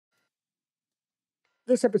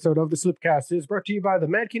This episode of the SloopCast is brought to you by the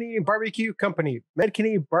Mad Canadian Barbecue Company. Mad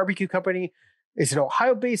Canadian Barbecue Company is an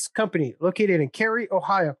Ohio-based company located in Cary,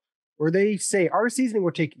 Ohio, where they say our seasoning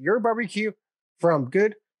will take your barbecue from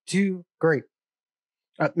good to great.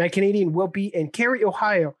 Mad Canadian will be in Cary,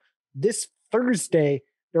 Ohio this Thursday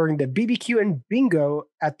during the BBQ and Bingo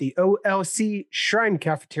at the OLC Shrine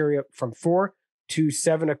Cafeteria from 4 to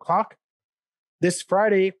 7 o'clock. This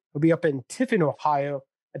Friday, we'll be up in Tiffin, Ohio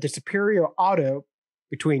at the Superior Auto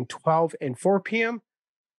between 12 and 4 p.m.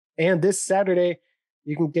 And this Saturday,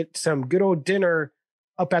 you can get some good old dinner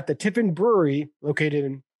up at the Tiffin Brewery, located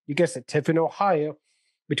in, you guessed it, Tiffin, Ohio,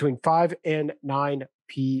 between 5 and 9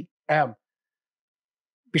 p.m.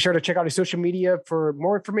 Be sure to check out his social media for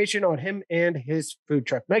more information on him and his food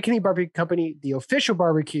truck. Mad Canadian Barbecue Company, the official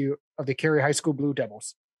barbecue of the Cary High School Blue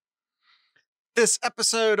Devils. This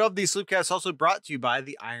episode of the SloopCast is also brought to you by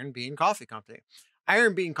the Iron Bean Coffee Company.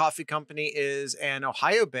 Iron Bean Coffee Company is an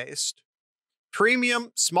Ohio-based,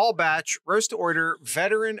 premium, small batch, roast to order,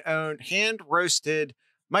 veteran-owned, hand-roasted,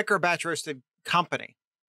 micro-batch roasted company.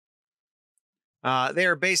 They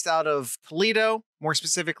are based out of Toledo, more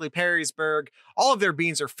specifically Perrysburg. All of their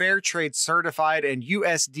beans are fair trade certified and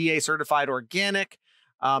USDA certified organic.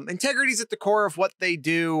 Integrity is at the core of what they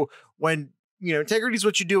do. When integrity is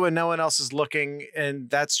what you do when no one else is looking,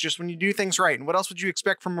 and that's just when you do things right. And what else would you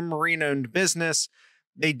expect from a marine-owned business?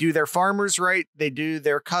 They do their farmers right. They do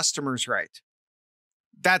their customers right.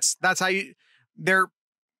 That's how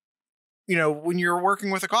when you're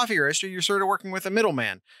working with a coffee roaster, you're sort of working with a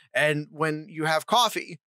middleman. And when you have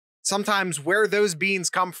coffee, sometimes where those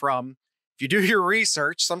beans come from, if you do your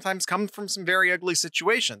research, sometimes come from some very ugly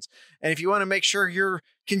situations. And if you want to make sure you're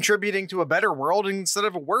contributing to a better world instead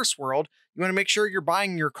of a worse world, you want to make sure you're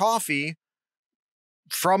buying your coffee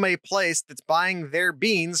from a place that's buying their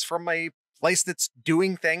beans from a place that's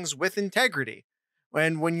doing things with integrity.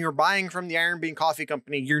 And when you're buying from the Iron Bean Coffee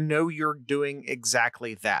Company, you're doing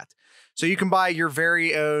exactly that. So you can buy your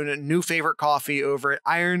very own new favorite coffee over at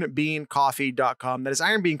ironbeancoffee.com. That is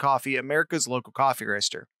Iron Bean Coffee, America's local coffee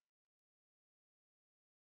roaster.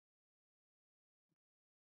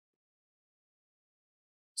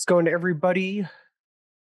 It's going to everybody.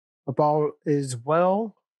 About as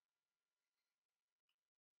well.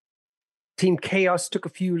 Team Chaos took a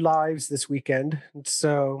few lives this weekend,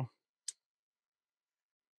 so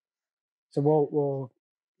we'll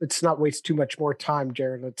let's not waste too much more time,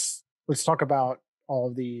 Jared. Let's talk about all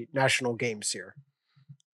of the national games here.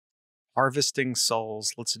 Harvesting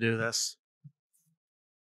souls. Let's do this.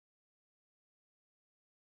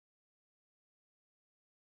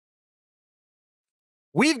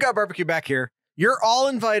 We've got barbecue back here. You're all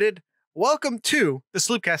invited. Welcome to the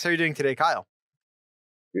SloopCast. How are you doing today, Kyle?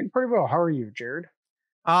 Doing pretty well. How are you, Jared?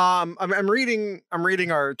 I'm reading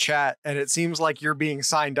our chat, and it seems like you're being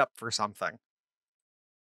signed up for something.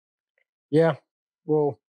 Yeah.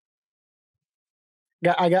 Well,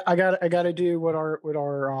 I got to do what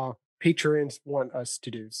our patrons want us to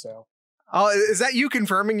do. So, is that you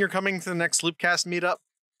confirming you're coming to the next SloopCast meetup?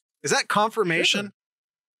 Is that confirmation? Sure.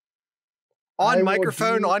 On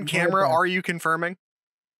microphone, on camera, are you confirming?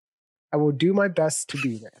 I will do my best to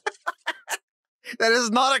be there. That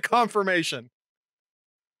is not a confirmation.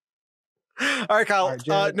 All right, Kyle.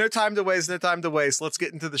 No time to waste. Let's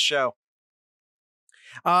get into the show.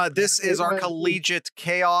 This is our Collegiate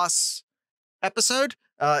Chaos episode.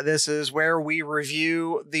 This is where we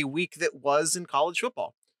review the week that was in college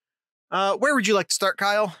football. Where would you like to start,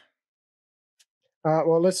 Kyle?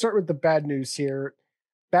 Well, let's start with the bad news here.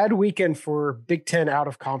 Bad weekend for Big Ten out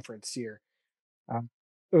of conference here.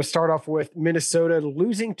 We'll start off with Minnesota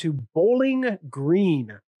losing to Bowling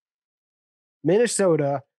Green.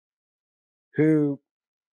 Minnesota, who,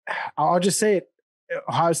 I'll just say it,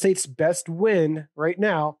 Ohio State's best win right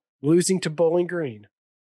now, losing to Bowling Green.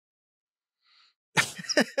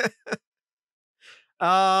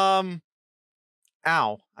 Ow.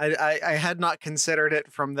 I had not considered it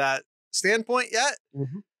from that standpoint yet.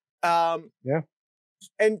 Mm-hmm. Yeah.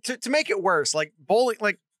 And to make it worse, like bowling,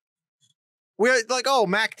 like we're like, oh,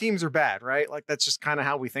 MAC teams are bad, right? Like that's just kind of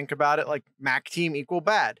how we think about it. Like MAC team equal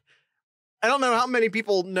bad. I don't know how many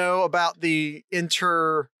people know about the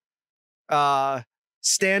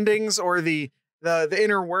standings or the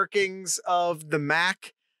inner workings of the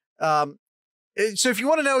MAC. So if you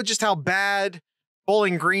want to know just how bad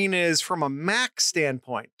Bowling Green is from a MAC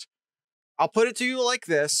standpoint, I'll put it to you like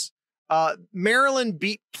this. Maryland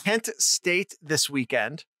beat Kent State this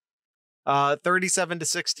weekend,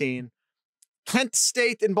 37-16. Kent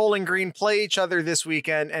State and Bowling Green play each other this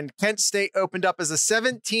weekend, and Kent State opened up as a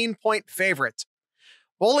 17-point favorite.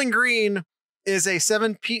 Bowling Green is a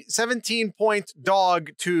 17-point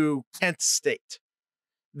dog to Kent State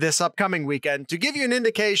this upcoming weekend to give you an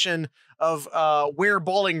indication of where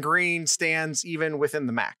Bowling Green stands even within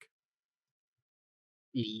the MAC.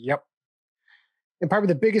 Yep. And probably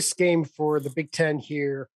the biggest game for the Big Ten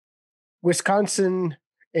here, Wisconsin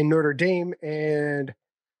and Notre Dame. And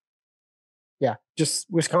yeah, just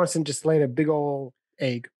Wisconsin just laid a big old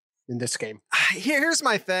egg in this game. Here's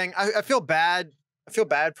my thing. I feel bad. I feel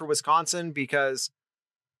bad for Wisconsin because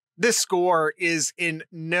this score is in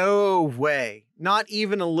no way, not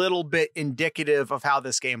even a little bit, indicative of how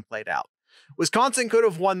this game played out. Wisconsin could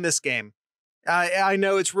have won this game. I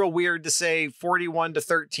know it's real weird to say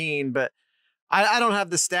 41-13, but I don't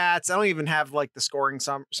have the stats. I don't even have like the scoring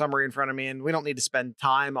summary in front of me, and we don't need to spend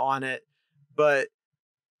time on it. But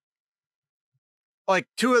like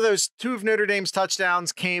two of Notre Dame's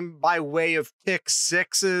touchdowns came by way of pick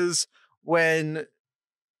sixes when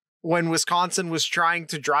Wisconsin was trying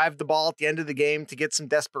to drive the ball at the end of the game to get some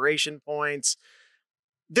desperation points.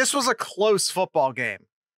 This was a close football game.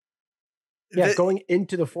 Yeah, going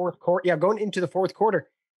into the fourth quarter,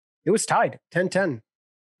 it was tied 10-10.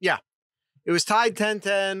 Yeah, it was tied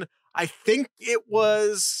 10-10. I think it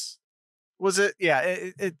was it? Yeah,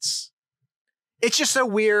 it's just so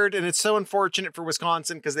weird, and it's so unfortunate for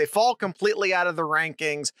Wisconsin because they fall completely out of the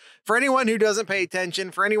rankings. For anyone who doesn't pay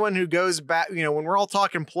attention, for anyone who goes back, when we're all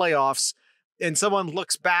talking playoffs and someone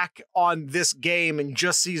looks back on this game and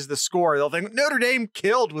just sees the score, they'll think Notre Dame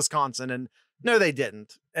killed Wisconsin, and no, they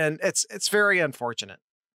didn't. And it's very unfortunate.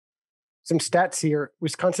 Some stats here.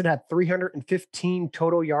 Wisconsin had 315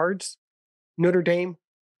 total yards. Notre Dame,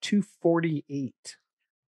 248.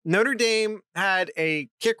 Notre Dame had a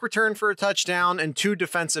kick return for a touchdown and 2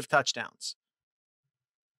 defensive touchdowns.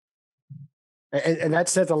 And that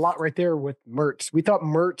says a lot right there with Mertz. We thought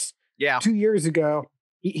Mertz 2 years ago,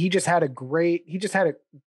 he just had a great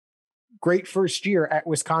first year at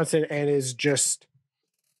Wisconsin and is just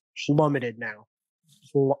plummeted now.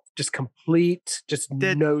 Just complete,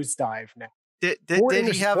 nosedive now. Did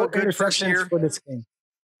he have a good first year for this game?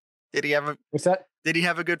 What's that? Did he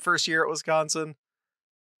have a good first year at Wisconsin?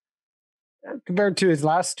 Compared to his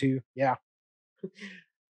last two, yeah.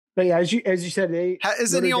 But yeah, as you said,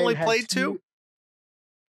 isn't he only played 2?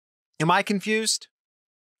 Am I confused?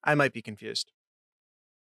 I might be confused.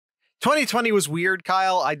 2020 was weird,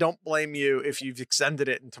 Kyle. I don't blame you if you've extended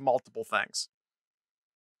it into multiple things.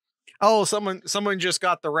 Oh, someone just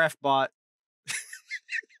got the ref bot.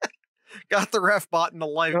 Got the ref bot in the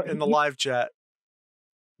live chat.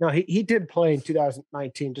 No, he did play in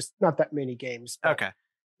 2019, just not that many games. Okay.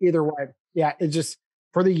 Either way, yeah, it's just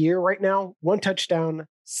for the year right now, 1 touchdown,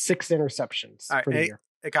 6 interceptions for the year.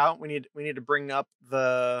 Hey, Kyle, we need to bring up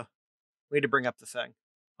the thing.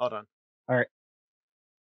 Hold on. All right.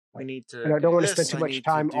 We need to. And I don't want to spend too much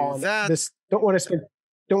time on this. Don't want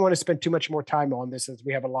to spend too much more time on this as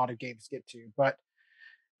we have a lot of games to get to. But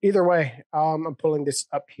either way, I'm pulling this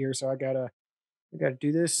up here, so I gotta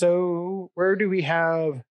do this. So where do we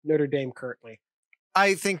have Notre Dame currently?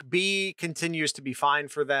 I think B continues to be fine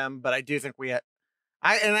for them, but I do think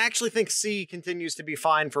I actually think C continues to be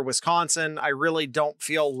fine for Wisconsin. I really don't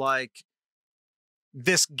feel like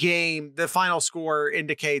this game, the final score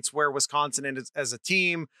indicates where Wisconsin is as a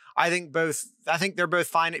team. I think they're both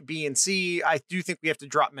fine at B and C. I do think we have to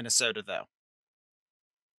drop Minnesota though.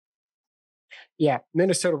 Yeah,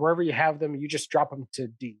 Minnesota, wherever you have them, you just drop them to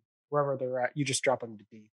D. Wherever they're at, you just drop them to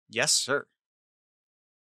D. Yes, sir.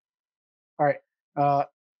 All right.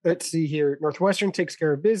 Let's see here. Northwestern takes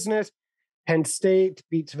care of business. Penn State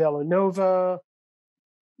beats Villanova.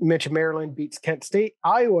 You mentioned Maryland beats Kent State.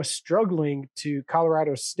 Iowa struggling to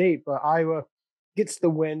Colorado State, but Iowa gets the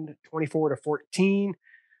win 24-14.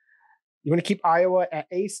 You want to keep Iowa at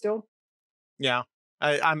A still? Yeah,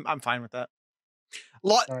 I'm fine with that.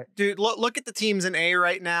 Right. Dude, look at the teams in A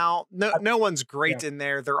right now. No one's great in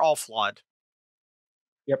there. They're all flawed.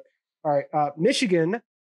 Yep. All right. Michigan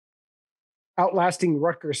outlasting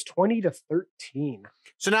Rutgers 20-13.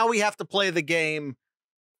 So now we have to play the game.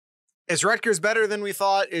 Is Rutgers better than we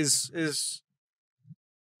thought? Is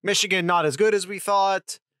Michigan not as good as we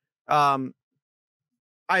thought?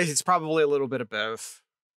 It's probably a little bit of both.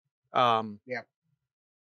 Yeah.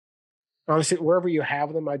 Honestly, wherever you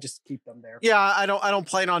have them, I just keep them there. Yeah, I don't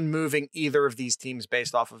plan on moving either of these teams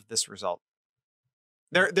based off of this result.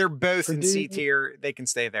 They're both Purdue, in C tier. They can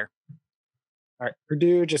stay there. All right.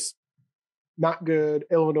 Purdue just not good.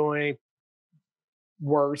 Illinois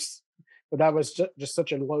worse. But that was just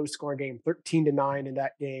such a low scoring game, 13-9 in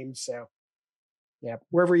that game. So yeah,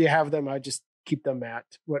 wherever you have them, I just keep them at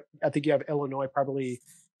what I think you have Illinois probably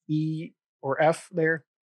E or F there.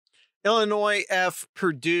 Illinois F,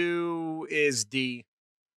 Purdue is D.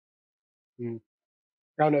 I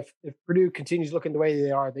don't know if Purdue continues looking the way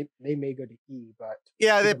they are, they may go to E, but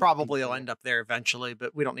yeah, they probably will end up there eventually,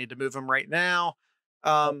 but we don't need to move them right now.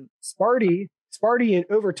 Sparty in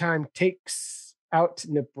overtime takes out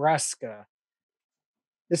Nebraska.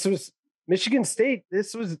 This was Michigan State.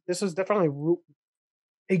 This was definitely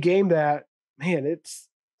a game that, man,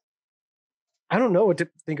 I don't know what to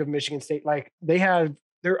think of Michigan State. Like they're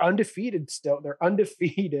undefeated still. They're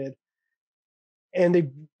undefeated, and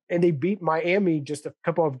they beat Miami just a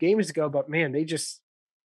couple of games ago. But man,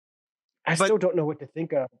 I still don't know what to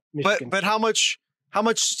think of Michigan. But how much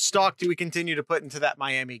stock do we continue to put into that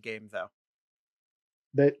Miami game, though?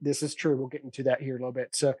 This is true. We'll get into that here in a little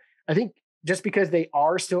bit. So I think just because they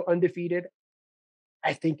are still undefeated,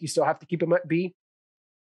 I think you still have to keep them at B.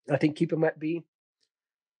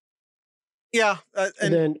 Yeah,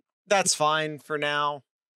 and then that's fine for now.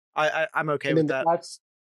 I'm okay with that.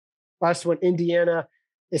 Last one, Indiana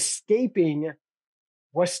escaping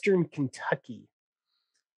Western Kentucky,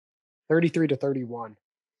 33-31.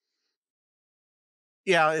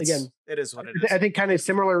 Yeah, it is what it is. I think kind of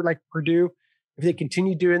similar like Purdue. If they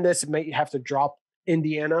continue doing this, it may have to drop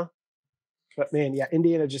Indiana. But man, yeah,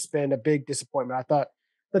 Indiana just been a big disappointment. I thought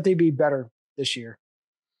that they'd be better this year.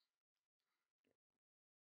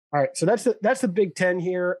 All right, so that's the Big Ten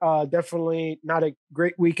here. Definitely not a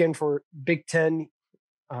great weekend for Big Ten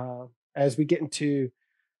as we get into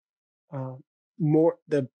more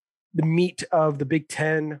the meat of the Big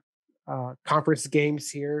Ten conference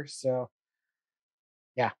games here. So,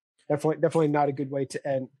 yeah, definitely not a good way to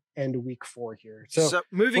end week 4 here. So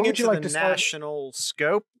moving into the national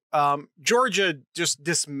scope, Georgia just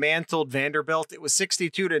dismantled Vanderbilt. It was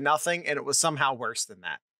 62-0, and it was somehow worse than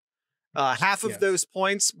that. Half of those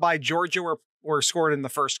points by Georgia were scored in the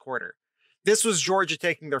first quarter. This was Georgia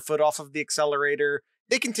taking their foot off of the accelerator.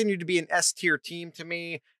 They continue to be an S-tier team to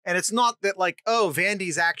me. And it's not that like, oh,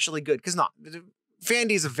 Vandy's actually good. Because not.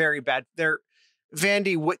 Vandy's a very bad.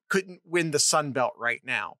 Vandy couldn't win the Sun Belt right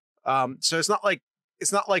now. So it's not like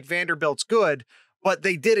Vanderbilt's good, but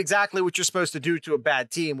they did exactly what you're supposed to do to a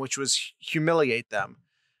bad team, which was humiliate them.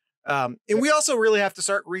 And we also really have to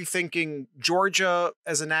start rethinking Georgia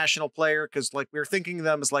as a national player, because like we're thinking of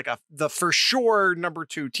them as like the for sure number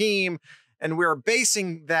 2 team, and we're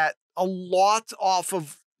basing that a lot off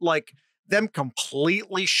of like them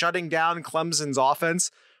completely shutting down Clemson's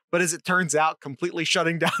offense. But as it turns out, completely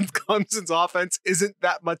shutting down Clemson's offense isn't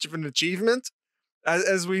that much of an achievement,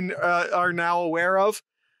 as we are now aware of.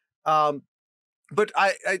 But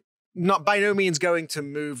I not by no means going to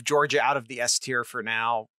move Georgia out of the S tier for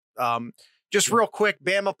now. Just real quick,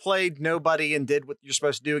 Bama played nobody and did what you're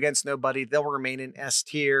supposed to do against nobody. They'll remain in S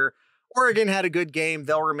tier. Oregon had a good game.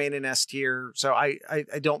 They'll remain in S tier. So I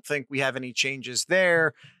don't think we have any changes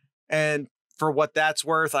there. And for what that's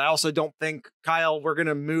worth, I also don't think, Kyle, we're going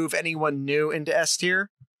to move anyone new into S tier.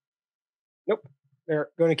 Nope. They're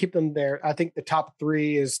going to keep them there. I think the top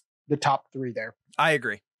 3 is the top 3 there. I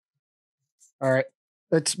agree. All right.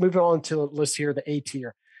 Let's move on to the list here, the A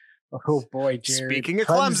tier. Oh boy, Jared. Speaking of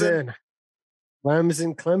Clemson.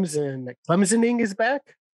 Clemsoning is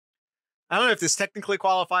back. I don't know if this technically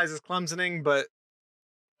qualifies as Clemsoning, but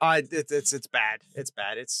it's bad. It's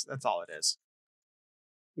bad. That's all it is.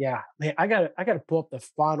 Yeah, man, I gotta pull up the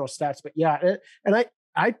final stats, but yeah, and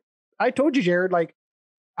I told you, Jared, like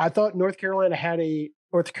I thought North Carolina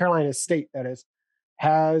State, that is,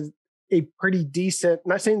 has a pretty decent. I'm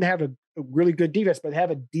not saying they have a really good defense, but they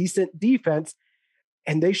have a decent defense.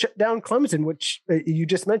 And they shut down Clemson, which you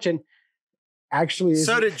just mentioned. Actually,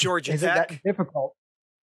 so did Georgia Tech. That difficult,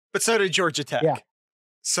 but so did Georgia Tech. Yeah.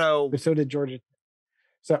 So did Georgia.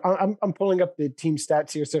 So I'm pulling up the team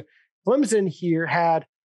stats here. So Clemson here had.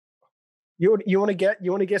 You want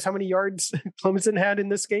to guess how many yards Clemson had in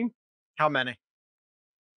this game? How many?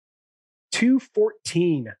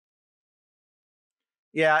 214.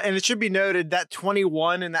 Yeah, and it should be noted that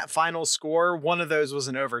 21 in that final score, one of those was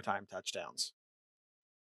in overtime touchdowns.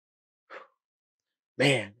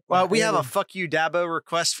 Man. Well, we have a fuck you Dabo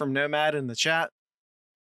request from Nomad in the chat.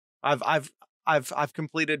 I've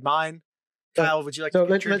completed mine. Kyle, would you like to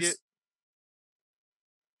contribute?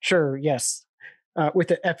 Sure, yes. With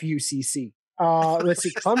the FUCC. Let's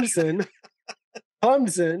see, Clemson.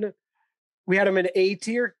 We had them in A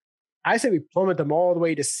tier. I say we plummet them all the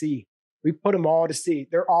way to C. We put them all to C.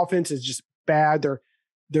 Their offense is just bad.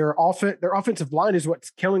 Their offensive line is what's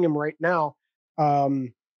killing them right now.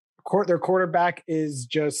 Their quarterback is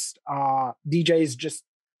just DJ is just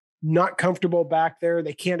not comfortable back there.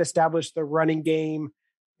 They can't establish the running game.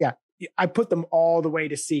 Yeah, I put them all the way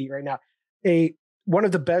to C right now. A one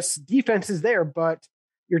of the best defenses there, but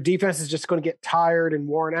your defense is just going to get tired and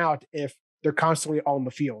worn out if they're constantly on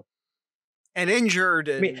the field. And injured.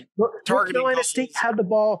 And I mean, North Carolina State had the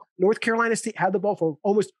ball. North Carolina State had the ball for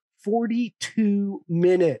almost 42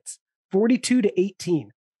 minutes, 42 to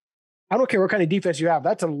 18. I don't care what kind of defense you have.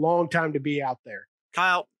 That's a long time to be out there.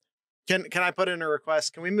 Kyle, can I put in a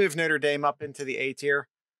request? Can we move Notre Dame up into the A tier?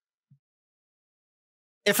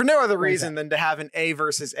 If for no other reason than to have an A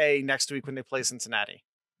versus A next week when they play Cincinnati.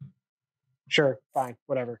 Sure, fine,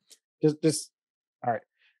 whatever. Just all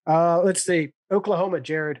right. Let's see. Oklahoma,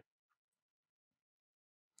 Jared.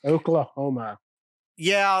 Oklahoma.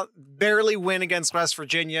 Yeah, barely win against West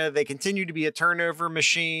Virginia. They continue to be a turnover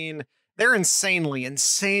machine. They're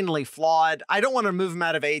insanely flawed. I don't want to move them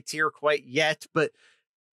out of A tier quite yet, but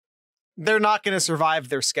they're not going to survive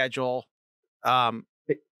their schedule.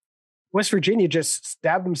 West Virginia just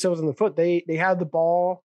stabbed themselves in the foot. They had the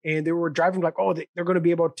ball and they were driving like, oh, they're going to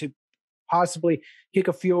be able to possibly kick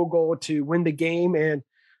a field goal to win the game, and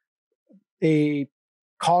a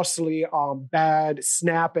costly bad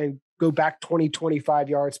snap and go back 20-25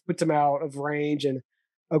 yards puts them out of range, and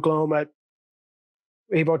Oklahoma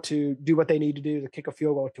able to do what they need to do to kick a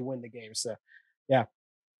field goal to win the game. So yeah,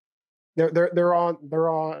 they're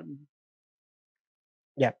on.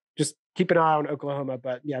 Yeah, just keep an eye on Oklahoma,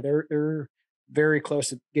 but yeah, they're very close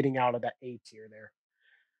to getting out of that A tier there.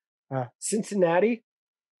 Cincinnati.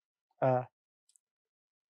 I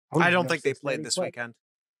don't think they played this weekend.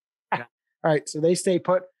 All right, so they stay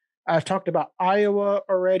put. I've talked about Iowa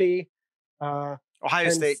already. Ohio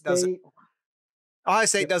State doesn't. Ohio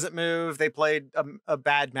State doesn't move. They played a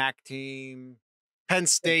bad MAC team. Penn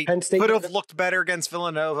State could have looked better against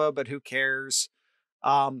Villanova, but who cares?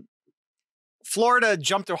 Florida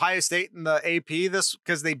jumped Ohio State in the AP this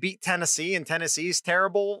because they beat Tennessee, and Tennessee's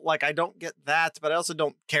terrible. Like, I don't get that, but I also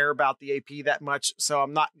don't care about the AP that much, so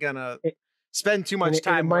I'm not gonna spend too much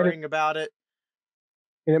time worrying about it.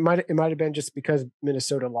 And it might have been just because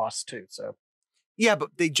Minnesota lost too. So yeah,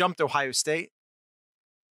 but they jumped Ohio State.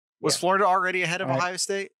 Was Florida already ahead of Ohio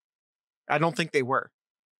State? I don't think they were.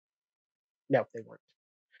 No, they weren't.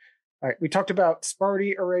 All right, we talked about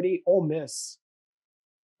Sparty already. Ole Miss.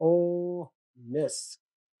 Ole Miss.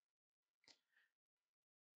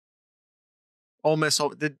 Ole Miss.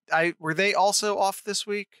 Were they also off this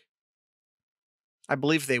week? I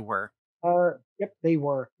believe they were. Yep, they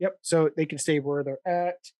were. Yep. So they can stay where they're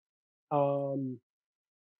at. UNC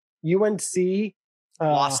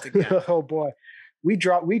lost again. Oh boy. We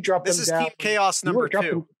dropped this them down. This is Team Chaos number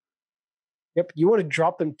 2. Yep. You want to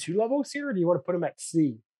drop them 2 levels here, or do you want to put them at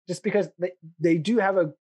C? Just because they do have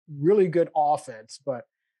a really good offense, but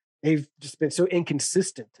they've just been so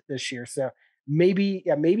inconsistent this year. So maybe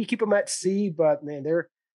keep them at C, but man, they're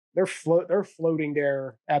floating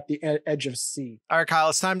there at the edge of C. All right, Kyle,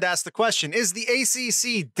 it's time to ask the question. Is the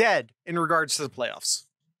ACC dead in regards to the playoffs?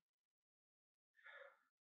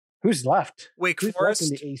 Who's left? Wake Who's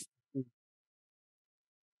Forest? left in the ACC?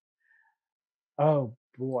 Oh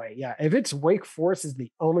boy, yeah. If it's Wake Forest is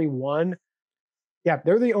the only one, yeah,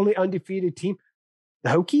 they're the only undefeated team. The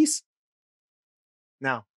Hokies?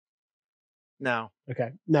 No.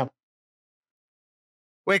 Okay, no.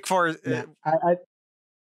 Wake Forest. No. I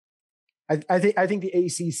think the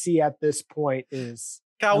ACC at this point is.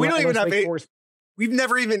 Kyle, we don't even have we've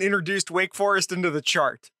never even introduced Wake Forest into the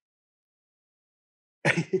chart.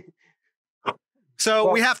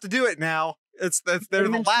 So we have to do it now. They're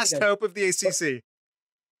the last hope of the ACC.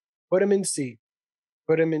 Put them in C.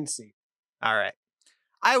 All right.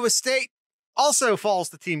 Iowa State also falls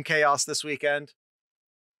to Team Chaos this weekend.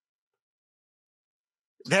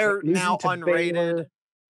 They're now unrated. Baylor.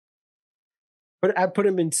 But I put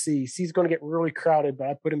him in C. C's going to get really crowded, but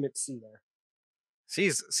I put him at C there.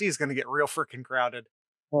 C's going to get real freaking crowded.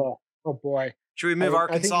 Oh boy. Should we move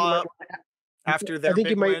Arkansas up after their big win? I think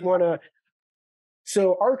you might want to.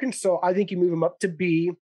 So Arkansas, I think you move them up to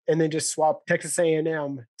B and then just swap Texas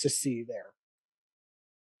A&M to C there.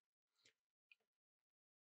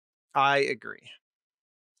 I agree.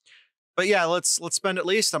 But yeah, let's spend at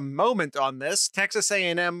least a moment on this. Texas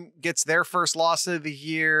A&M gets their first loss of the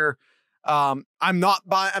year. I'm not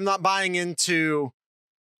buying into.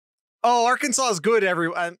 Oh, Arkansas is good.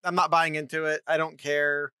 I'm not buying into it. I don't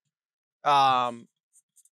care. I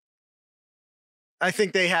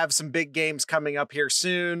think they have some big games coming up here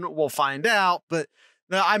soon. We'll find out, but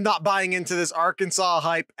no, I'm not buying into this Arkansas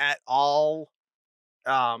hype at all.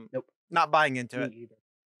 Nope. Not buying into it. Either.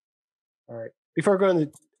 All right. Before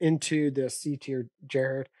going into the C tier,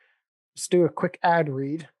 Jared, let's do a quick ad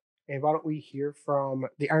read. And why don't we hear from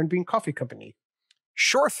the Iron Bean Coffee Company?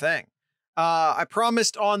 Sure thing. I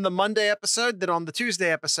promised on the Monday episode that on the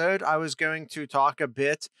Tuesday episode, I was going to talk a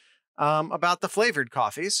bit about the flavored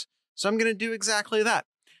coffees. So I'm going to do exactly that.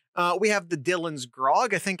 We have the Dillon's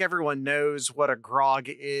Grog. I think everyone knows what a grog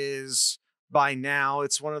is by now.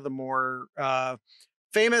 It's one of the more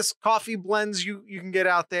famous coffee blends you can get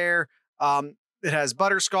out there. It has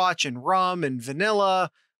butterscotch and rum and vanilla.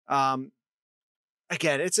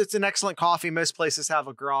 Again, it's an excellent coffee. Most places have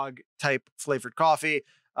a grog type flavored coffee.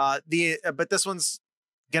 But this one's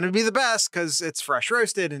gonna be the best because it's fresh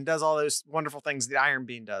roasted and does all those wonderful things the Iron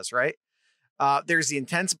Bean does, right? There's the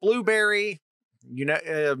intense blueberry,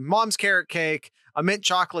 mom's carrot cake, a mint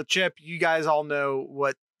chocolate chip. You guys all know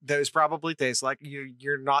what those probably taste like.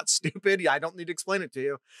 You're not stupid. I don't need to explain it to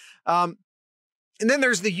you. And then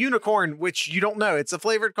there's the unicorn, which you don't know. It's a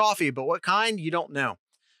flavored coffee, but what kind, you don't know.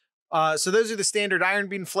 So those are the standard Iron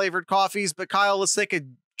Bean flavored coffees. But Kyle, let's take a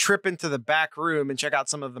trip into the back room and check out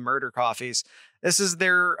some of the Murder coffees. This is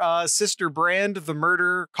their sister brand, the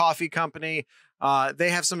Murder Coffee Company. They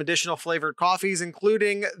have some additional flavored coffees,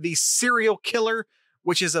 including the Serial Killer,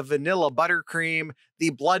 which is a vanilla buttercream,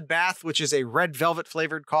 the Bloodbath, which is a red velvet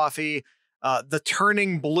flavored coffee, the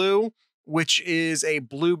Turning Blue, which is a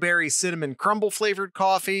blueberry cinnamon crumble flavored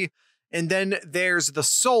coffee, and then there's the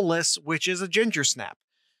Soulless, which is a ginger snap.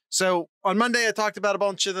 So on Monday, I talked about a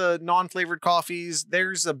bunch of the non-flavored coffees.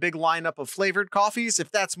 There's a big lineup of flavored coffees,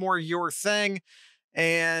 if that's more your thing.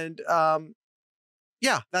 And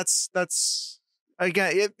yeah, that's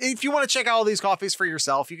again, if you want to check out all these coffees for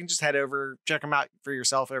yourself, you can just head over, check them out for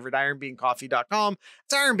yourself over at ironbeancoffee.com.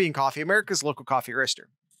 It's Iron Bean Coffee, America's local coffee roaster.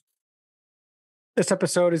 This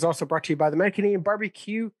episode is also brought to you by the Mad Canadian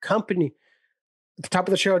Barbecue Company. At the top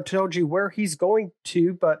of the show, I told you where he's going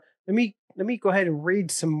to, but let me go ahead and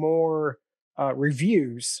read some more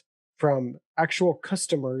reviews from actual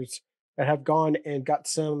customers that have gone and got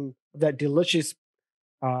some of that delicious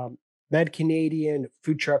Mad Canadian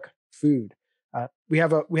food truck food. We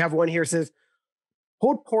have one here that says,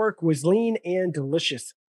 pulled pork was lean and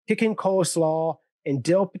delicious. Chicken coleslaw and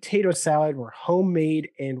dill potato salad were homemade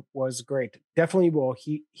and was great. Definitely will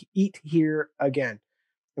eat here again.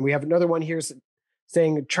 And we have another one here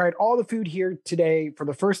saying, tried all the food here today for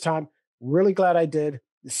the first time. Really glad I did.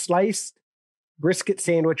 The sliced brisket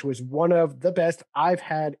sandwich was one of the best I've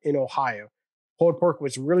had in Ohio. Pulled pork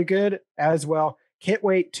was really good as well. Can't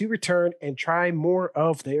wait to return and try more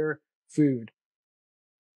of their food.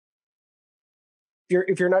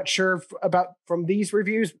 If you're not sure about from these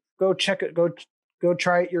reviews, go check it. Go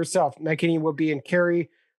try it yourself. Mad Canadian will be in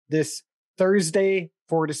Cary this Thursday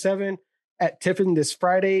 4 to 7, at Tiffin this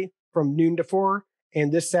Friday from noon to 4,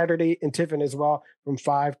 and this Saturday in Tiffin as well from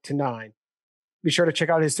 5 to 9. Be sure to check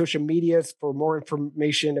out his social medias for more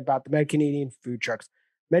information about the Mad Canadian food trucks.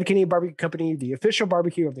 Mad Canadian Barbecue Company, the official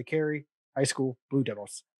barbecue of the Cary High School Blue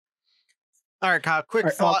Devils. All right, Kyle,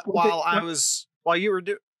 quick thought while you were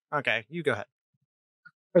doing. Okay, you go ahead.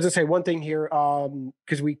 I was going to say one thing here,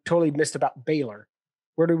 because we totally missed about Baylor.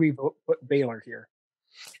 Where do we put Baylor here?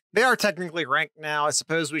 They are technically ranked now. I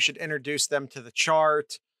suppose we should introduce them to the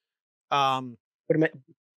chart. Put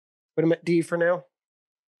them at D for now.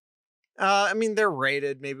 I mean, they're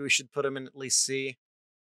rated. Maybe we should put them in at least C.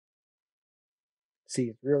 C,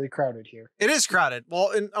 it's really crowded here. It is crowded.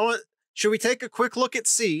 Well, should we take a quick look at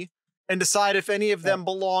C and decide if any of them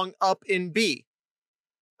belong up in B?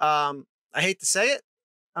 I hate to say it.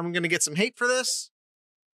 I'm going to get some hate for this.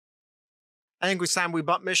 I think it's time we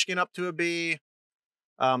bump Michigan up to a B.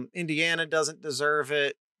 Indiana doesn't deserve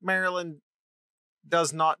it. Maryland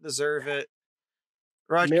does not deserve it.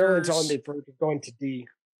 Rutgers, Maryland's on the verge of going to D.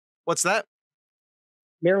 What's that?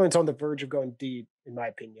 Maryland's on the verge of going D, in my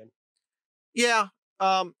opinion. Yeah,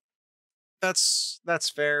 that's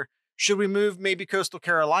fair. Should we move maybe Coastal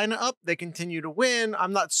Carolina up? They continue to win.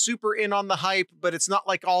 I'm not super in on the hype, but it's not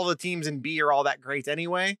like all the teams in B are all that great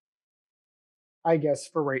anyway. I guess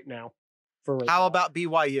for right now. How about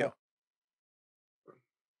BYU?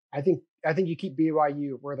 I think you keep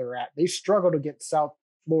BYU where they're at. They struggled against South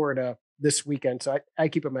Florida this weekend, so I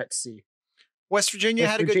keep them at C. West Virginia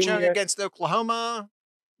had a good showing against Oklahoma.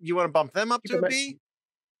 You want to bump them up to a B?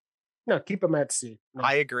 No, keep them at C. No.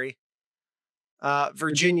 I agree.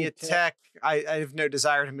 Virginia Tech. I have no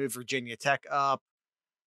desire to move Virginia Tech up.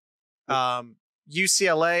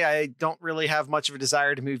 UCLA. I don't really have much of a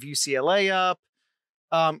desire to move UCLA up.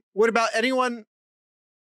 What about anyone?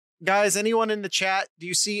 Guys, anyone in the chat? Do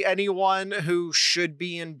you see anyone who should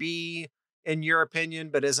be in B in your opinion,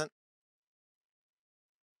 but isn't?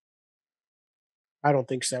 I don't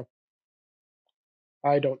think so.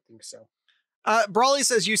 Brawley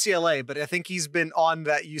says UCLA, but I think he's been on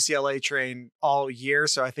that UCLA train all year,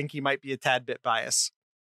 so I think he might be a tad bit biased.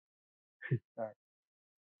 All right.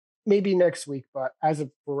 Maybe next week, but as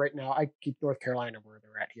of for right now, I keep North Carolina where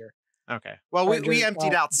they're at here. Okay. Well, we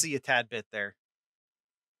emptied out C a tad bit there.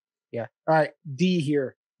 Yeah. All right. D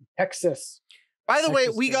here. Texas. By the way,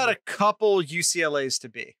 we got a couple UCLAs to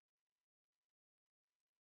be.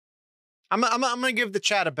 I'm gonna give the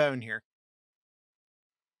chat a bone here.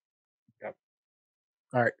 Yep.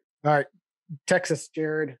 All right. Texas,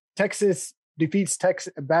 Jared. Texas defeats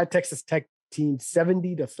a bad Texas Tech team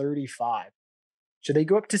 70-35. Should they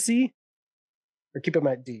go up to C or keep them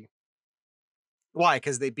at D? Why?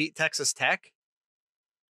 Because they beat Texas Tech?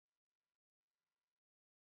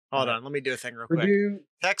 Hold on, let me do a thing real quick.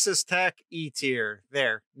 Texas Tech, E tier.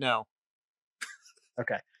 There. No.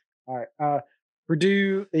 Okay. All right.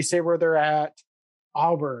 Purdue, they say where they're at.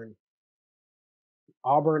 Auburn,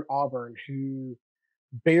 who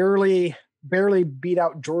barely beat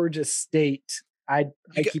out Georgia State. I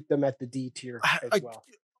keep them at the D tier as well.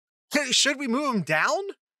 Should we move them down?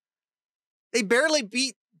 They barely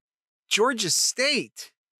beat Georgia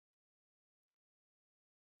State.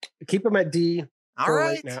 Keep them at D. All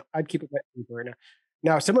right. Now. I'd keep them at D right now.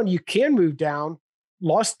 Now, someone you can move down,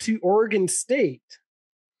 lost to Oregon State,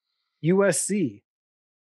 USC.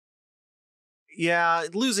 Yeah,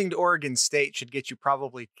 losing to Oregon State should get you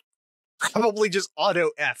probably just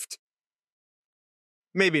auto effed.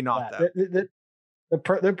 Maybe not though.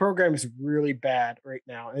 The program is really bad right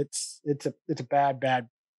now. It's a bad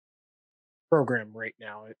program right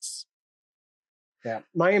now.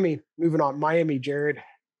 Miami. Moving on. Miami, Jared.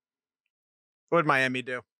 What did Miami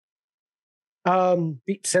do?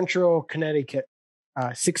 Beat Central Connecticut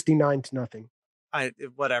 69-0.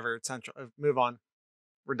 Whatever. Central. Move on.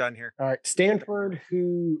 We're done here. All right. Stanford,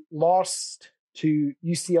 who lost to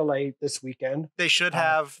UCLA this weekend. They should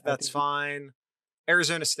have. That's fine.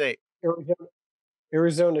 Arizona State.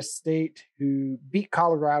 Arizona State, who beat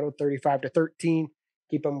Colorado 35-13.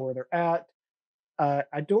 Keep them where they're at.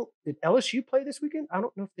 Did LSU play this weekend? I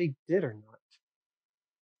don't know if they did or not.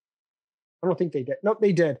 I don't think they did. Nope,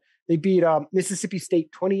 they did. They beat Mississippi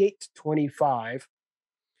State 28-25.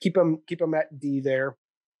 Keep them at D there.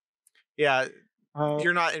 Yeah,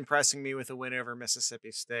 you're not impressing me with a win over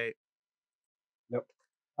Mississippi State. Nope.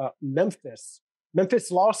 Memphis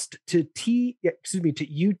lost to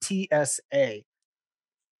UTSA.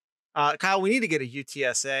 Kyle, we need to get a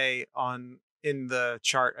UTSA in the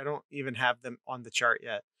chart. I don't even have them on the chart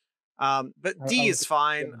yet. But D is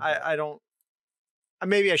fine. I don't.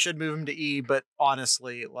 Maybe I should move him to E, but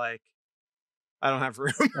honestly, like, I don't have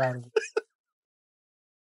room.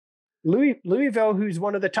 Louisville, who's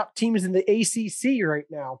one of the top teams in the ACC right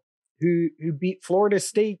now, who beat Florida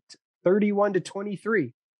State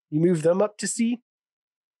 31-23. You move them up to C?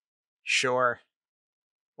 Sure.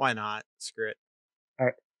 Why not? Screw it. All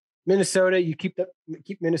right. Minnesota, you keep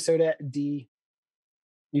Minnesota at D.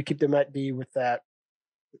 You keep them at D with that.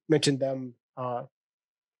 Mentioned them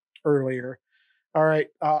earlier. All right.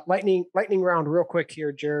 Lightning round real quick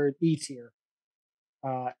here, Jared. E tier.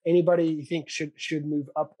 Anybody you think should move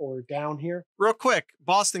up or down here? Real quick,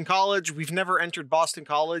 Boston College. We've never entered Boston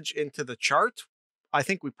College into the chart. I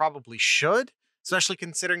think we probably should, especially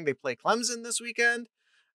considering they play Clemson this weekend.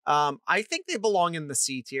 I think they belong in the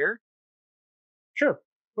C tier. Sure.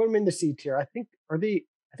 Put them in the C tier. I think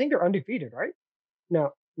they're undefeated, right?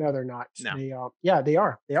 No, they're not. No. They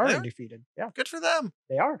are. They are undefeated. Yeah. Good for them.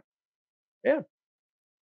 They are. Yeah.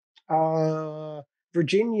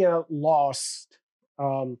 Virginia lost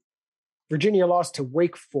to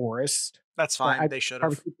Wake Forest. That's fine. They should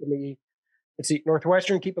have. Let's see.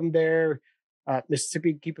 Northwestern, keep them there.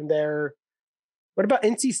 Mississippi, keep them there. What about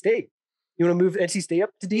NC State? You want to move NC State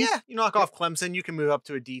up to D? Yeah, you knock off Clemson, you can move up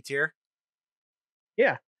to a D tier.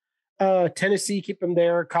 Yeah. Tennessee, keep them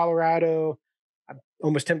there. Colorado, I'm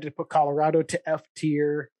almost tempted to put Colorado to F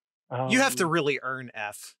tier. You have to really earn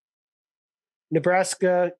F.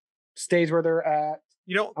 Nebraska stays where they're at.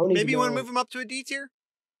 Maybe you want to move them up to a D tier?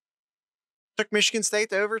 Took Michigan State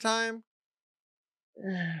to overtime?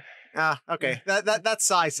 Okay. That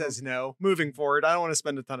size says no. Moving forward, I don't want to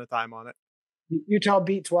spend a ton of time on it. Utah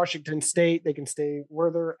beats Washington State. They can stay where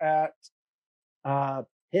they're at.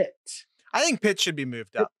 Pitt. I think Pitt should be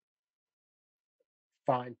moved up.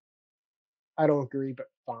 Fine. I don't agree, but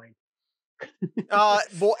fine.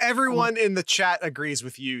 Well, everyone in the chat agrees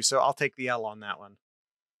with you, so I'll take the L on that one.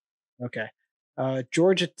 Okay.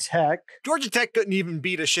 Georgia Tech. Georgia Tech couldn't even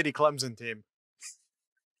beat a shitty Clemson team.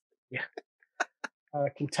 Yeah.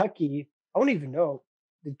 Kentucky. I don't even know.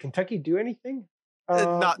 Did Kentucky do anything?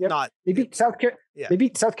 Not. They beat South Carolina. Yeah. They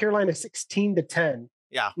beat South Carolina 16-10.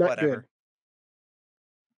 Yeah, Not whatever.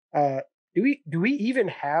 Good. Do we even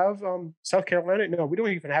have South Carolina? No, we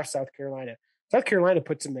don't even have South Carolina. South Carolina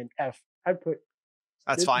puts them in F.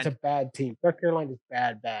 That's fine. It's a bad team. South Carolina is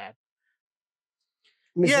bad.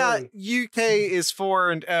 Missouri. Missouri. UK is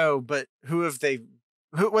 4-0, but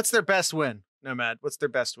what's their best win? Nomad, what's their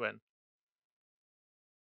best win?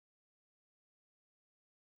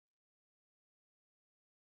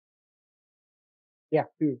 Yeah,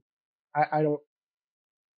 who? I don't.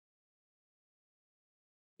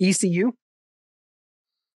 ECU.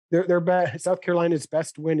 They're bad. South Carolina's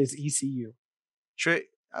best win is ECU.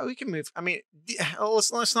 We can move. I mean,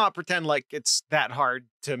 let's not pretend like it's that hard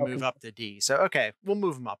to move up to D. So okay, we'll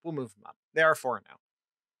move them up. They are 4 now.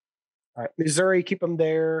 All right, Missouri, keep them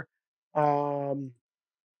there.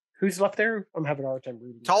 Who's left there? I'm having a hard time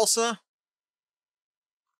reading. Tulsa.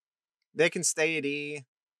 They can stay at E.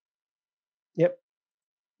 Yep.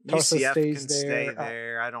 Tulsa UCF can stay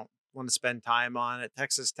there. I don't want to spend time on it.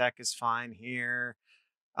 Texas Tech is fine here.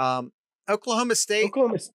 Oklahoma State.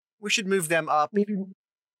 We should move them up. Maybe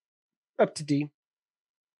up to D.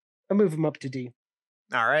 I'll move them up to D.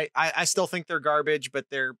 All right. I still think they're garbage, but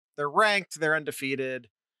they're ranked. They're undefeated.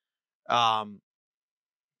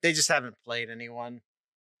 They just haven't played anyone.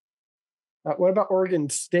 What about Oregon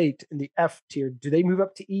State in the F tier? Do they move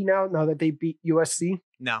up to E now that they beat USC?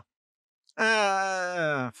 No.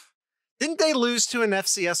 Didn't they lose to an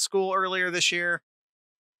FCS school earlier this year?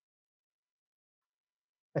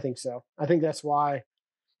 I think so. I think that's why.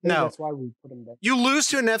 That's why we put them there. You lose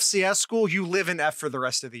to an FCS school, you live in F for the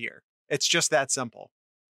rest of the year. It's just that simple.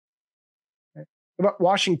 Okay. What about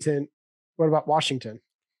Washington?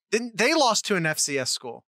 They lost to an FCS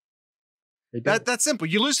school. That's simple.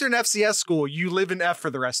 You lose to an FCS school, you live in F for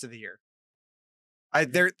the rest of the year.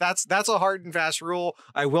 That's a hard and fast rule.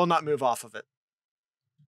 I will not move off of it.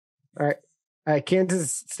 All right.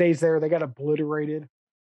 Kansas stays there. They got obliterated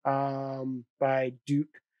by Duke,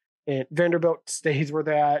 and Vanderbilt stays where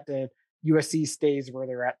they're at, and USC stays where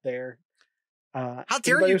they're at there. How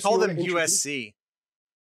dare you call them USC?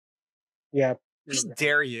 Yeah. How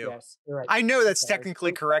dare you? Yes, you're right. I know that's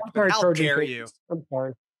technically correct, but how dare you? I'm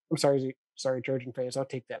sorry. Sorry, Trojan fans. I'll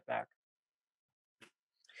take that back.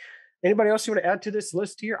 Anybody else you want to add to this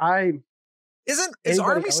list here? Is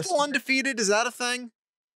Army still undefeated? Is that a thing?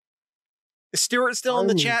 Is Stewart still in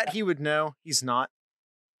the chat? He would know. He's not.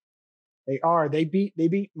 They are. They beat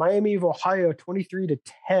Miami of Ohio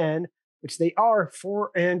 23-10, which they are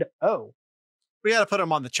 4-0. We got to put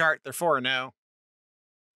them on the chart. They're 4-0.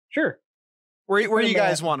 Sure. Where you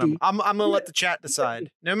guys want them? I'm going to let the chat decide.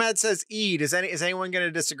 Nomad says E. Is anyone going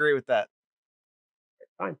to disagree with that?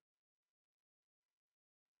 Fine.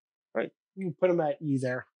 All right. You can put them at E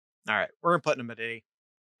there. All right. We're putting them at E.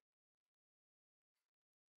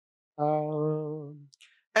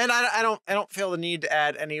 And I don't feel the need to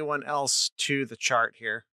add anyone else to the chart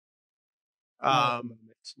here. How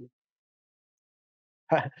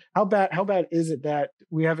bad is it that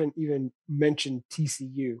we haven't even mentioned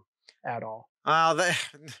TCU at all?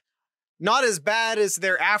 Not as bad as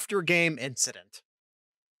their after game incident.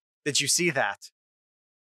 Did you see that?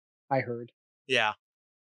 I heard. Yeah.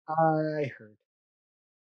 I heard.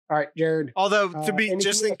 All right, Jared. Although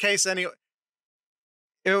just in case SMU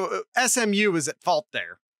is at fault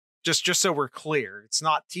there. Just so we're clear, it's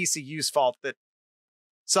not TCU's fault that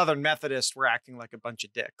Southern Methodist were acting like a bunch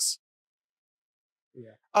of dicks.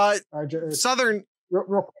 Yeah. Southern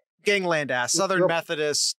real Gangland ass. Southern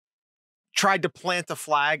Methodist tried to plant a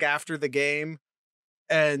flag after the game,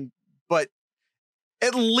 but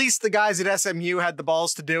at least the guys at SMU had the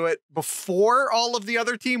balls to do it before all of the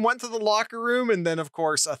other team went to the locker room, and then of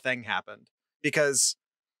course a thing happened because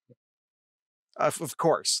of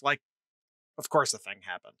course a thing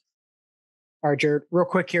happened. All right, Jared, real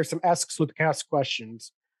quick here, some Ask SloopCast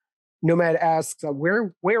questions. Nomad asks,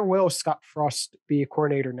 where will Scott Frost be a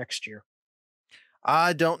coordinator next year?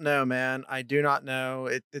 I don't know, man. I do not know.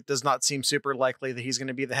 It does not seem super likely that he's going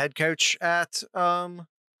to be the head coach at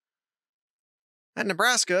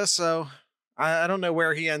Nebraska. So I don't know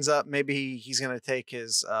where he ends up. Maybe he's going to take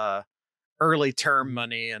his early term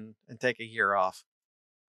money and take a year off.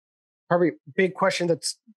 Probably big question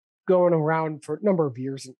that's going around for a number of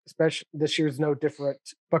years, especially this year's no different.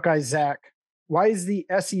 Buckeye Zach, why is the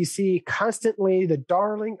SEC constantly the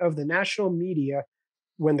darling of the national media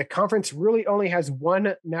when the conference really only has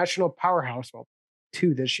one national powerhouse, well,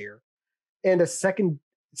 two this year, and a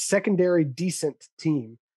secondary decent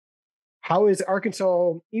team? How is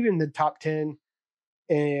Arkansas even the top 10?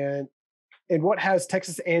 And what has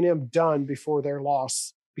Texas A&M done before their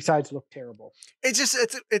loss besides look terrible.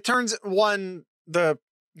 It turns the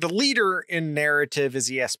leader in narrative is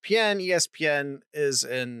ESPN. ESPN is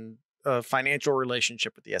in a financial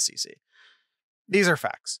relationship with the SEC. These are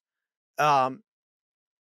facts. Then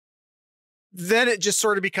it just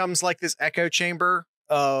sort of becomes like this echo chamber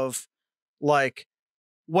of like,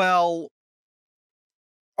 well,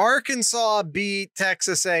 Arkansas beat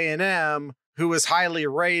Texas A&M, who was highly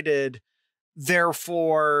rated,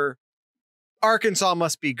 therefore Arkansas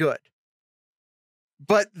must be good.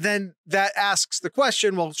 But then that asks the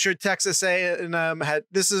question, well, should Texas A&M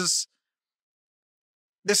this is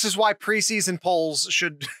why preseason polls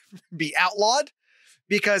should be outlawed,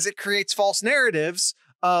 because it creates false narratives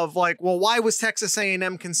of like, well, why was Texas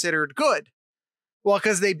A&M considered good? Well,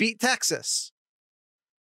 because they beat Texas.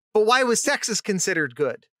 But why was Texas considered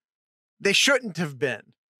good? They shouldn't have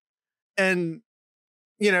been. And,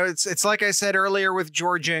 you know, it's like I said earlier with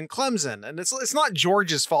Georgia and Clemson. And it's not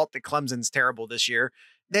Georgia's fault that Clemson's terrible this year.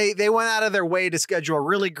 They went out of their way to schedule a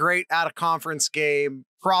really great out-of-conference game.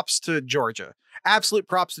 Props to Georgia. Absolute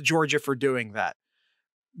props to Georgia for doing that.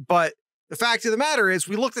 But the fact of the matter is,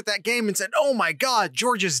 we looked at that game and said, oh my God,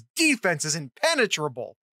 Georgia's defense is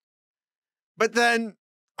impenetrable. But then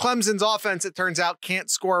Clemson's offense, it turns out, can't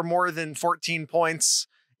score more than 14 points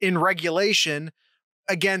in regulation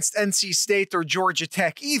against NC State or Georgia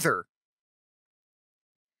Tech either.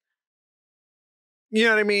 You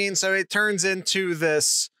know what I mean? So it turns into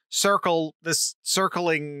this circling,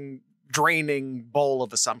 draining bowl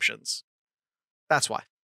of assumptions. That's why.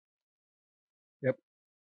 Yep.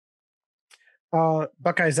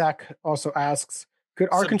 Buckeye Zach also asks, could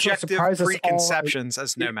Arkansas surprise us all? Preconceptions,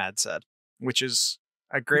 as Nomad said, which is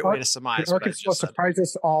a great way to surmise. Could Arkansas surprise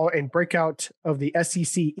us all and break out of the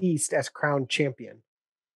SEC East as crowned champion?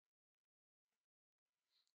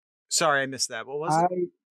 Sorry, I missed that. What was it?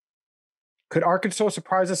 Could Arkansas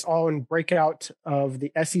surprise us all and break out of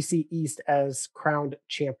the SEC East as crowned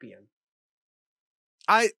champion?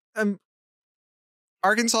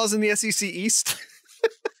 Arkansas's in the SEC East.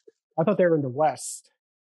 I thought they were in the West.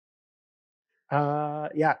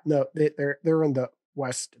 Yeah, no, they're in the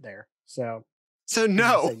West there. So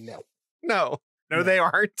no, they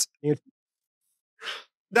aren't.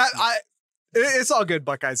 It's all good,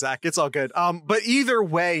 Buckeye Zach. It's all good. But either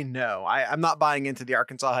way, no, I'm not buying into the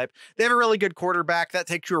Arkansas hype. They have a really good quarterback that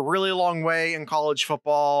takes you a really long way in college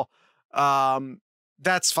football.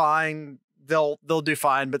 That's fine. They'll do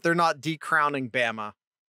fine, but they're not decrowning Bama.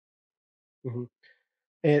 Mm-hmm.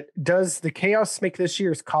 Does the chaos make this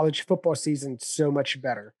year's college football season so much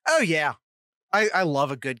better? Oh yeah, I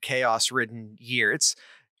love a good chaos-ridden year. It's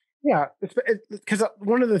because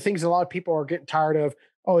one of the things a lot of people are getting tired of.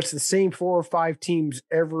 Oh, it's the same 4 or 5 teams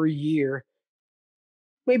every year.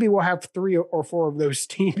 Maybe we'll have 3 or 4 of those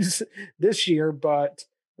teams this year, but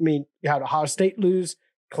I mean, you had Ohio State lose.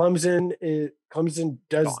 Clemson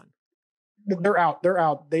does. Gone. They're out. They're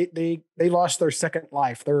out. They lost their second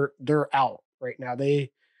life. They're out right now.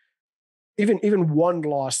 They even one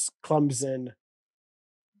loss, Clemson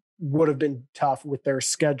would have been tough with their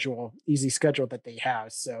easy schedule that they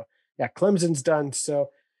have. So yeah, Clemson's done. So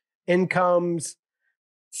in comes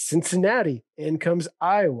Cincinnati, in comes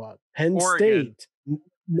Iowa, Penn Oregon. State,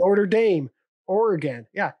 Notre Dame, Oregon.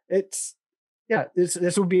 Yeah, this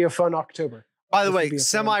will be a fun October. By the way,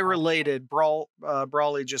 semi-related,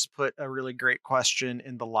 Brawley just put a really great question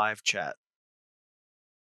in the live chat.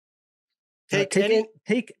 Take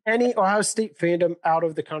any Ohio State fandom out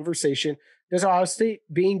of the conversation. Does Ohio State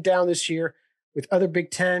being down this year with other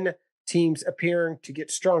Big Ten teams appearing to get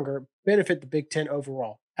stronger benefit the Big Ten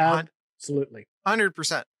overall? Absolutely.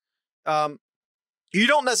 100%. You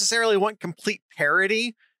don't necessarily want complete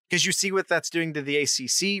parity because you see what that's doing to the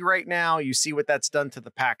ACC right now. You see what that's done to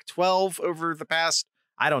the Pac-12 over the past,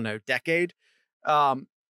 decade.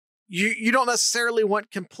 You don't necessarily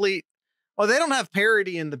want complete. Well, they don't have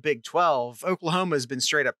parity in the Big 12. Oklahoma has been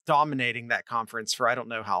straight up dominating that conference for I don't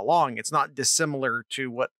know how long. It's not dissimilar to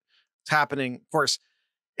what's happening. Of course,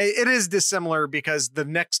 it is dissimilar because the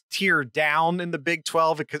next tier down in the Big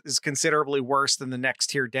 12 is considerably worse than the next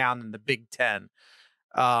tier down in the Big 10.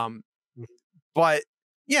 But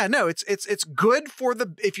yeah, no, it's good for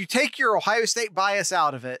if you take your Ohio State bias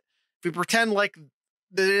out of it, if we pretend like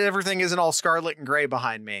everything isn't all scarlet and gray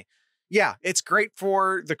behind me. Yeah, it's great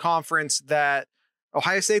for the conference that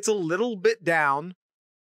Ohio State's a little bit down.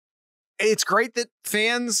 It's great that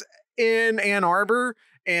fans in Ann Arbor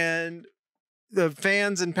and the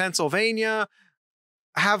fans in Pennsylvania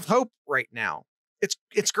have hope right now. It's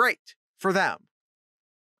great for them.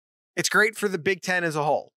 It's great for the Big Ten as a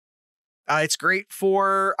whole. It's great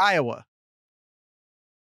for Iowa.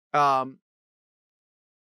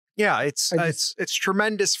 Yeah, it's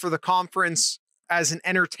tremendous for the conference as an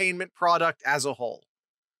entertainment product as a whole.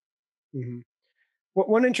 Mm-hmm.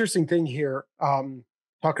 One interesting thing here,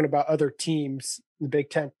 talking about other teams in the Big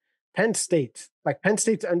Ten, Penn State's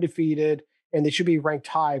undefeated and they should be ranked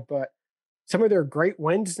high, but some of their great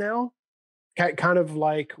wins now, kind of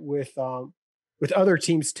like with other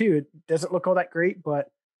teams too, it doesn't look all that great,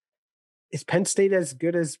 but is Penn State as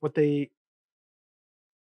good as what they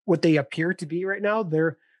appear to be right now?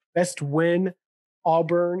 Their best win,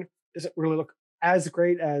 Auburn, doesn't really look as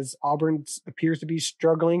great as Auburn appears to be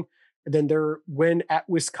struggling. And then their win at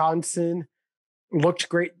Wisconsin looked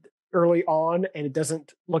great early on, and it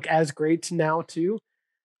doesn't look as great now too.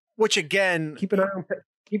 Which again, keep an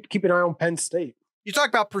eye on Penn State. You talk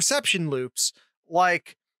about perception loops.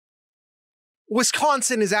 Like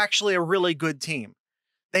Wisconsin is actually a really good team.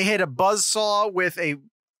 They hit a buzzsaw with a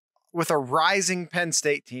rising Penn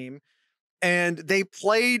State team, and they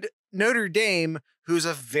played Notre Dame, who's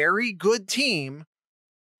a very good team,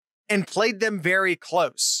 and played them very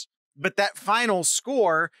close. But that final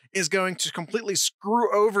score is going to completely screw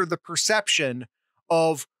over the perception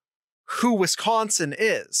of who Wisconsin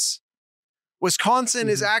is. Wisconsin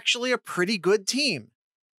is actually a pretty good team.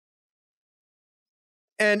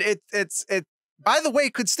 And it, by the way,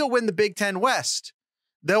 could still win the Big Ten West.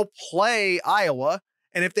 They'll play Iowa,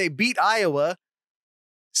 and if they beat Iowa,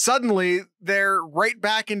 suddenly they're right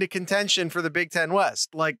back into contention for the Big Ten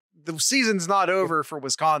West. Like, the season's not over for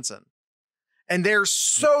Wisconsin. And they're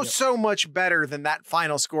so much better than that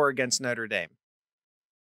final score against Notre Dame.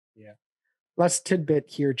 Yeah. Last tidbit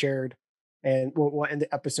here, Jared, and we'll end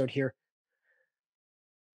the episode here.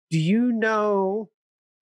 Do you know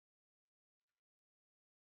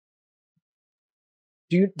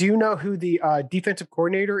who the defensive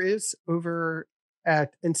coordinator is over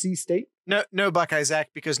at NC State? No, Buckeye,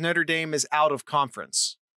 Zach, because Notre Dame is out of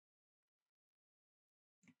conference.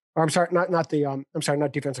 Or, I'm sorry, not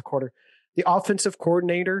defensive coordinator. The offensive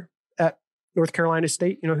coordinator at North Carolina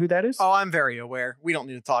State. You know who that is? Oh, I'm very aware. We don't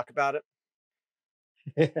need to talk about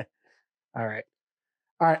it. All right.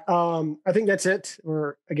 I think that's it.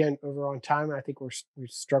 We're again over on time. I think we're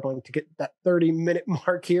struggling to get that 30-minute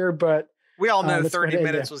mark here, but we all know 30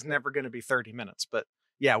 minutes was never going to be 30 minutes. But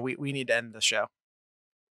yeah, we need to end the show.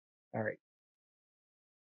 All right.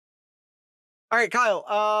 All right,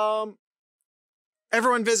 Kyle.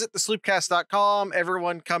 Everyone visit the SloopCast.com.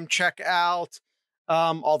 Everyone come check out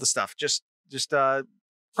all the stuff. Just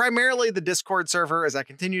primarily the Discord server, as I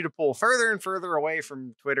continue to pull further and further away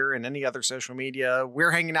from Twitter and any other social media.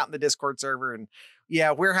 We're hanging out in the Discord server, and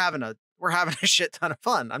yeah, we're having a shit ton of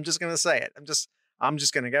fun. I'm just gonna say it. I'm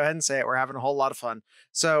just gonna go ahead and say it. We're having a whole lot of fun.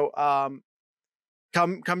 So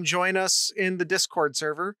come join us in the Discord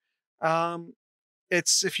server.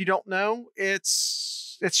 It's, if you don't know,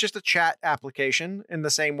 it's just a chat application in the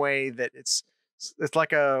same way that it's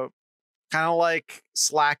like a kind of like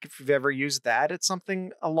Slack. If you've ever used that, it's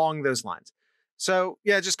something along those lines. So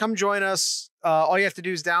yeah, just come join us. All you have to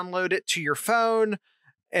do is download it to your phone,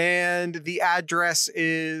 and the address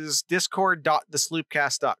is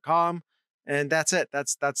discord.thesloopcast.com, and that's it.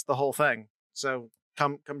 That's the whole thing. So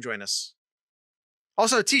come join us.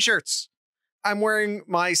 Also, t-shirts. I'm wearing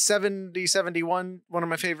my 7071, one of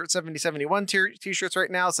my favorite 7071 t-shirts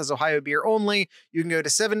right now. It says Ohio beer only. You can go to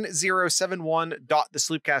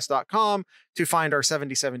 7071.thesloopcast.com to find our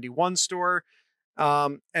 7071 store.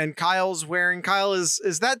 And Kyle is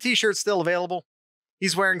that t-shirt still available?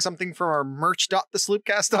 He's wearing something from our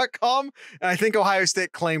merch.thesloopcast.com. And I think Ohio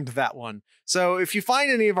State claimed that one. So if you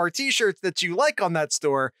find any of our t-shirts that you like on that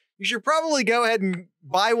store, you should probably go ahead and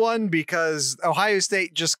buy one, because Ohio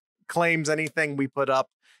State just claims anything we put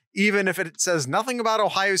up, even if it says nothing about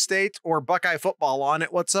Ohio State or Buckeye football on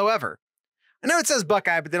it whatsoever. I know it says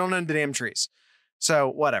Buckeye, but they don't own the damn trees. So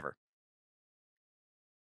whatever.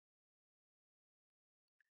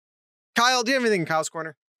 Kyle, do you have anything in Kyle's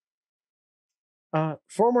Corner?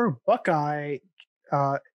 Former Buckeye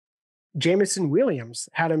Jamison Williams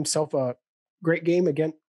had himself a great game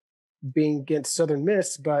against Southern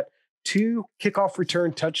Miss, but 2 kickoff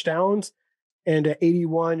return touchdowns and an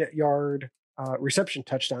 81-yard reception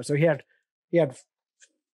touchdown. So he had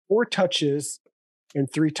 4 touches and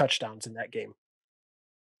 3 touchdowns in that game.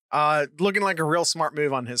 Looking like a real smart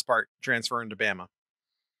move on his part, transferring to Bama.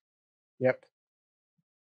 Yep.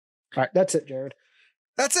 All right, that's it, Jared.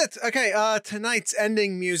 That's it. Okay, tonight's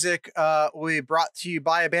ending music will be brought to you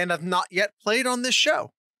by a band I've not yet played on this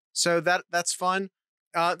show. So that's fun.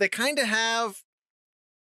 They kind of have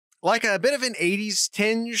like a bit of an 80s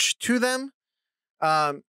tinge to them.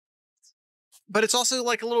 But it's also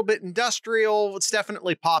like a little bit industrial. It's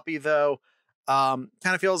definitely poppy though. Kind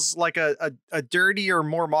of feels like a dirtier,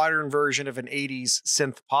 more modern version of an 80s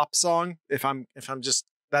synth pop song. If I'm just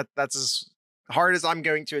that's as hard as I'm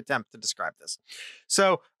going to attempt to describe this.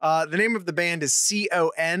 So the name of the band is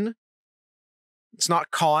CON. It's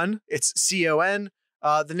not Con, it's CON.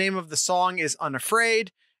 The name of the song is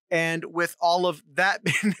Unafraid. And with all of that,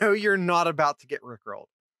 no, you're not about to get rickrolled.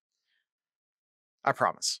 I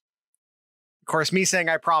promise. Of course, me saying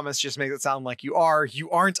I promise just makes it sound like you are.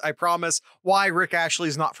 You aren't, I promise. Why Rick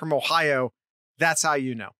Ashley's not from Ohio, that's how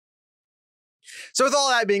you know. So with all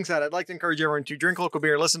that being said, I'd like to encourage everyone to drink local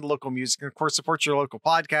beer, listen to local music, and of course, support your local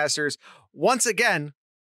podcasters. Once again,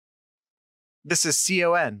 this is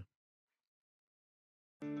CON.